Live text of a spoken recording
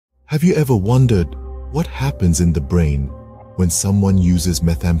Have you ever wondered what happens in the brain when someone uses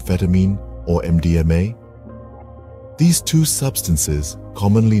methamphetamine or MDMA? These two substances,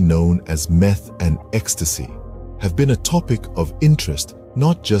 commonly known as meth and ecstasy, have been a topic of interest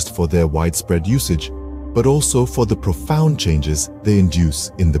not just for their widespread usage, but also for the profound changes they induce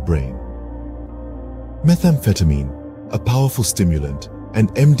in the brain. Methamphetamine, a powerful stimulant,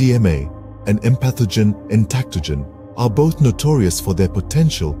 and MDMA, an empathogen entactogen, are both notorious for their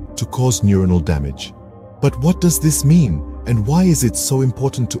potential to cause neuronal damage. But what does this mean, and why is it so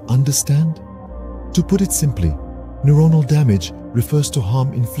important to understand? To put it simply, neuronal damage refers to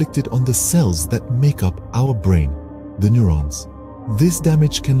harm inflicted on the cells that make up our brain, the neurons. This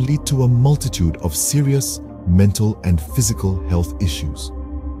damage can lead to a multitude of serious mental and physical health issues.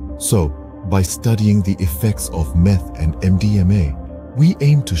 So, by studying the effects of meth and MDMA, we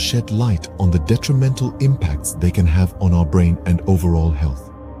aim to shed light on the detrimental impacts they can have on our brain and overall health.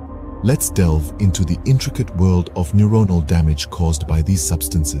 Let's delve into the intricate world of neuronal damage caused by these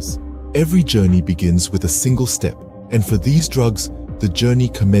substances. Every journey begins with a single step, and for these drugs, the journey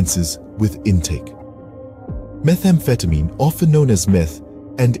commences with intake. Methamphetamine, often known as meth,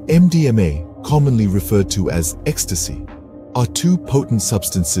 and MDMA, commonly referred to as ecstasy, are two potent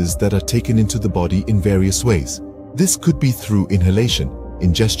substances that are taken into the body in various ways. This could be through inhalation,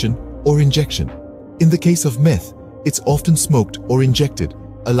 ingestion, or injection. In the case of meth, it's often smoked or injected,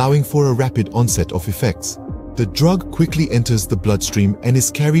 allowing for a rapid onset of effects. The drug quickly enters the bloodstream and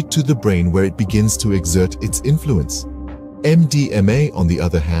is carried to the brain where it begins to exert its influence. MDMA, on the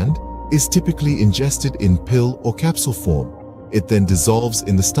other hand, is typically ingested in pill or capsule form. It then dissolves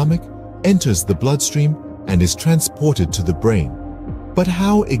in the stomach, enters the bloodstream, and is transported to the brain. But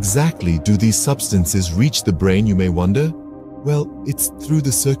how exactly do these substances reach the brain, you may wonder? Well, it's through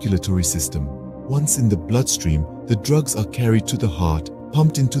the circulatory system. Once in the bloodstream, the drugs are carried to the heart,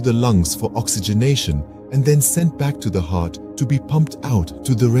 pumped into the lungs for oxygenation, and then sent back to the heart to be pumped out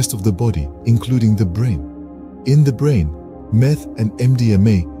to the rest of the body, including the brain. In the brain, meth and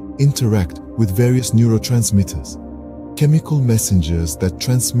MDMA interact with various neurotransmitters, chemical messengers that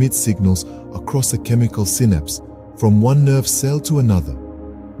transmit signals across a chemical synapse from one nerve cell to another.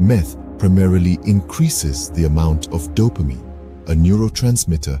 Meth primarily increases the amount of dopamine, a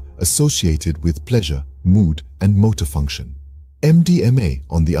neurotransmitter associated with pleasure, mood, and motor function. MDMA,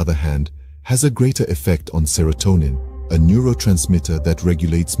 on the other hand, has a greater effect on serotonin, a neurotransmitter that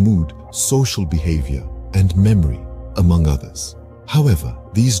regulates mood, social behavior, and memory, among others. However,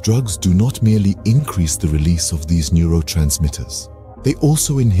 these drugs do not merely increase the release of these neurotransmitters. They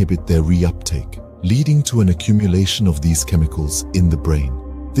also inhibit their reuptake, leading to an accumulation of these chemicals in the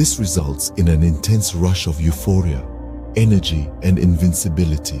brain. This results in an intense rush of euphoria, energy, and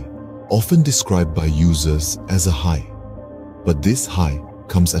invincibility, often described by users as a high. But this high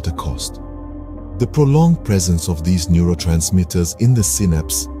comes at a cost. The prolonged presence of these neurotransmitters in the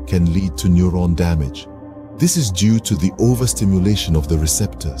synapse can lead to neuron damage. This is due to the overstimulation of the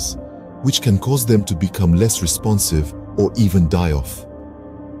receptors, which can cause them to become less responsive or even die off.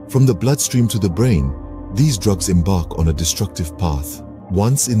 From the bloodstream to the brain, these drugs embark on a destructive path.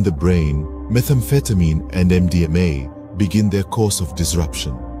 Once in the brain, methamphetamine and MDMA begin their course of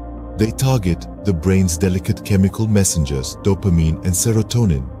disruption. They target the brain's delicate chemical messengers, dopamine and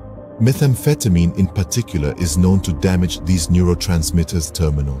serotonin. Methamphetamine in particular is known to damage these neurotransmitters'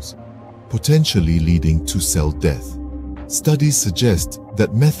 terminals, potentially leading to cell death. Studies suggest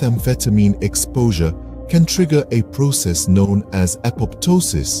that methamphetamine exposure can trigger a process known as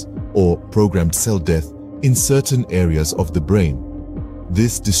apoptosis, or programmed cell death, in certain areas of the brain.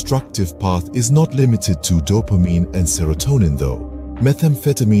 This destructive path is not limited to dopamine and serotonin though.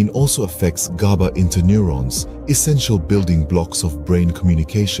 Methamphetamine also affects GABA-interneurons, essential building blocks of brain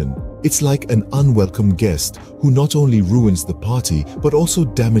communication. It's like an unwelcome guest who not only ruins the party but also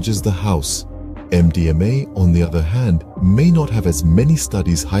damages the house. MDMA, on the other hand, may not have as many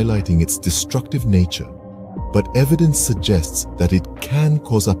studies highlighting its destructive nature, but evidence suggests that it can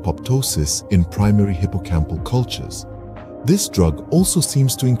cause apoptosis in primary hippocampal cultures. This drug also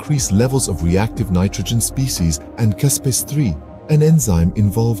seems to increase levels of reactive nitrogen species and caspase-3, an enzyme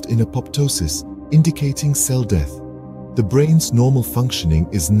involved in apoptosis, indicating cell death. The brain's normal functioning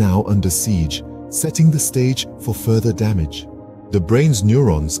is now under siege, setting the stage for further damage. The brain's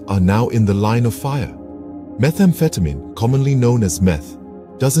neurons are now in the line of fire. Methamphetamine, commonly known as meth,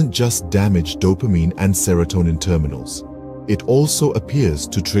 doesn't just damage dopamine and serotonin terminals. It also appears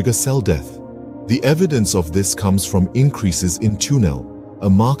to trigger cell death. The evidence of this comes from increases in TUNEL, a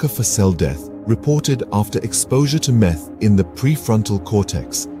marker for cell death, reported after exposure to meth in the prefrontal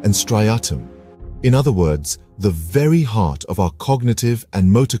cortex and striatum. In other words, the very heart of our cognitive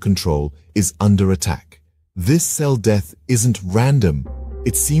and motor control is under attack. This cell death isn't random.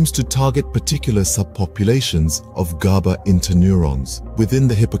 It seems to target particular subpopulations of GABA-interneurons within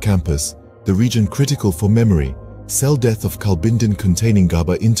the hippocampus, the region critical for memory. Cell death of calbindin-containing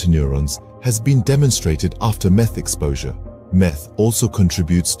GABA-interneurons has been demonstrated after meth exposure. Meth also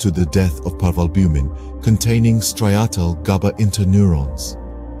contributes to the death of parvalbumin, containing striatal GABA-interneurons.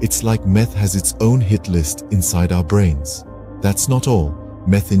 It's like meth has its own hit list inside our brains. That's not all.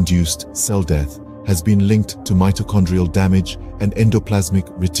 Meth-induced cell death has been linked to mitochondrial damage and endoplasmic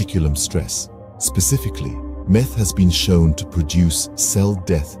reticulum stress. Specifically, meth has been shown to produce cell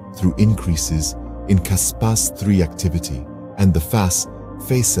death through increases in caspase-3 activity and the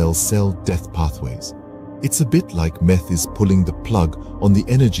FasL cell death pathways. It's a bit like meth is pulling the plug on the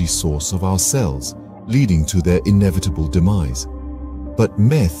energy source of our cells, leading to their inevitable demise. But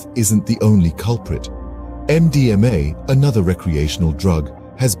meth isn't the only culprit. MDMA, another recreational drug,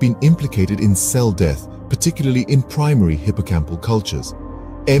 has been implicated in cell death, particularly in primary hippocampal cultures.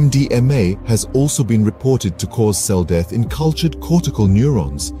 MDMA has also been reported to cause cell death in cultured cortical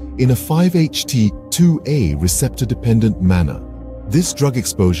neurons in a 5-HT2A receptor-dependent manner. This drug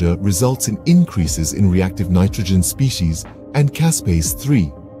exposure results in increases in reactive nitrogen species and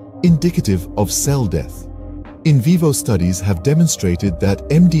caspase-3, indicative of cell death. In vivo studies have demonstrated that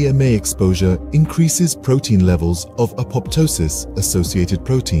MDMA exposure increases protein levels of apoptosis-associated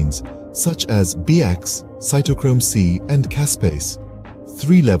proteins such as BX, cytochrome C, and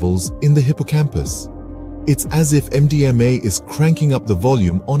caspase-3 levels in the hippocampus. It's as if MDMA is cranking up the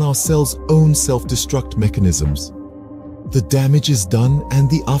volume on our cells' own self-destruct mechanisms. The damage is done and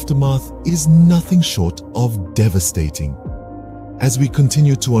the aftermath is nothing short of devastating. As we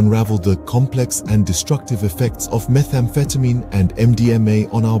continue to unravel the complex and destructive effects of methamphetamine and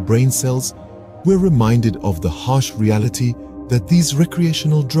MDMA on our brain cells, we're reminded of the harsh reality that these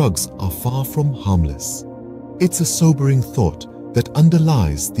recreational drugs are far from harmless. It's a sobering thought that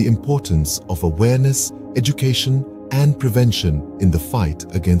underlies the importance of awareness, education, and prevention in the fight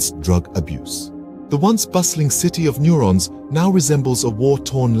against drug abuse. The once bustling city of neurons now resembles a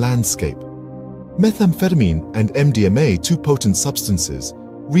war-torn landscape. Methamphetamine and MDMA, two potent substances,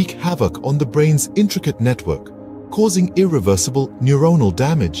 wreak havoc on the brain's intricate network, causing irreversible neuronal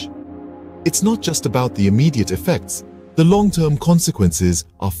damage. It's not just about the immediate effects. The long-term consequences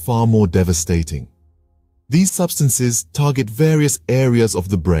are far more devastating. These substances target various areas of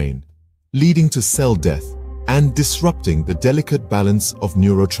the brain, leading to cell death and disrupting the delicate balance of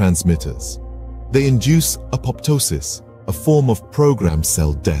neurotransmitters. They induce apoptosis, a form of programmed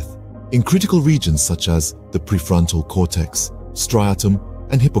cell death, in critical regions such as the prefrontal cortex, striatum,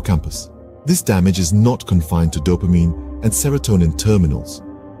 and hippocampus. This damage is not confined to dopamine and serotonin terminals.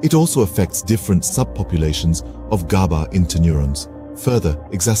 It also affects different subpopulations of GABA-interneurons, further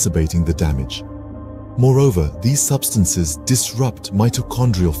exacerbating the damage. Moreover, these substances disrupt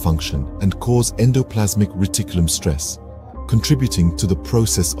mitochondrial function and cause endoplasmic reticulum stress, contributing to the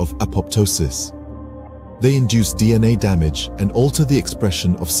process of apoptosis. They induce DNA damage and alter the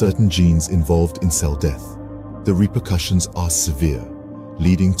expression of certain genes involved in cell death. The repercussions are severe,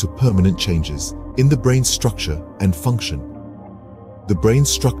 leading to permanent changes in the brain's structure and function. The brain's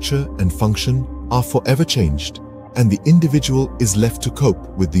structure and function are forever changed, and the individual is left to cope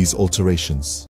with these alterations.